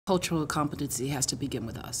Cultural competency has to begin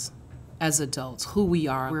with us as adults, who we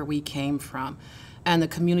are, where we came from. And the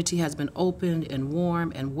community has been open and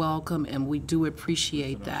warm and welcome, and we do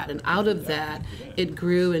appreciate that. And out of that, it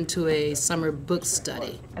grew into a summer book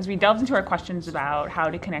study. As we delved into our questions about how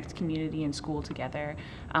to connect community and school together,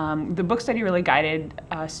 the book study really guided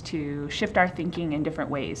us to shift our thinking in different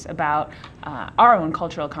ways about our own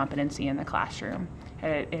cultural competency in the classroom.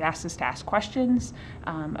 It asked us to ask questions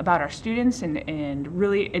about our students and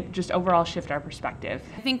really it just overall shift our perspective.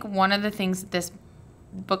 I think one of the things that this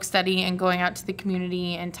book study and going out to the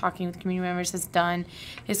community and talking with community members has done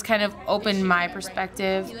is kind of opened my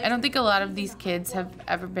perspective. I don't think a lot of these kids have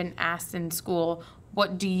ever been asked in school,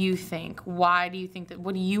 what do you think? Why do you think that?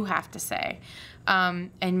 What do you have to say?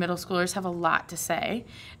 And middle schoolers have a lot to say.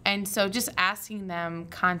 And so just asking them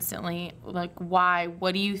constantly, like, why?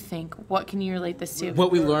 What do you think? What can you relate this to?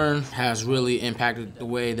 What we learn has really impacted the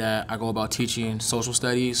way that I go about teaching social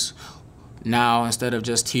studies. Now, instead of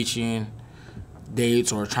just teaching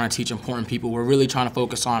dates or trying to teach important people, we're really trying to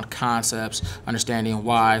focus on concepts, understanding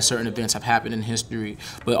why certain events have happened in history,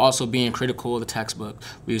 but also being critical of the textbook.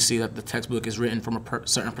 We see that the textbook is written from a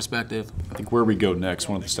certain perspective. I think where we go next,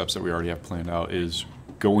 one of the steps that we already have planned out is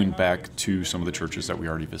going back to some of the churches that we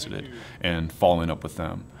already visited and following up with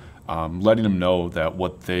them. Letting them know that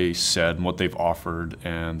what they said and what they've offered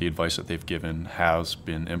and the advice that they've given has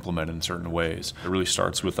been implemented in certain ways. It really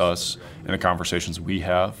starts with us and the conversations we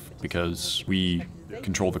have, because we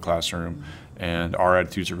control the classroom and our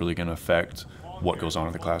attitudes are really going to affect what goes on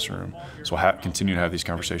in the classroom. So continue to have these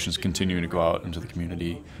conversations, continuing to go out into the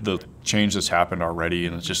community. The change that's happened already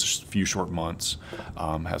in just a few short months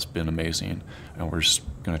has been amazing, and we're just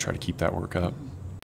going to try to keep that work up.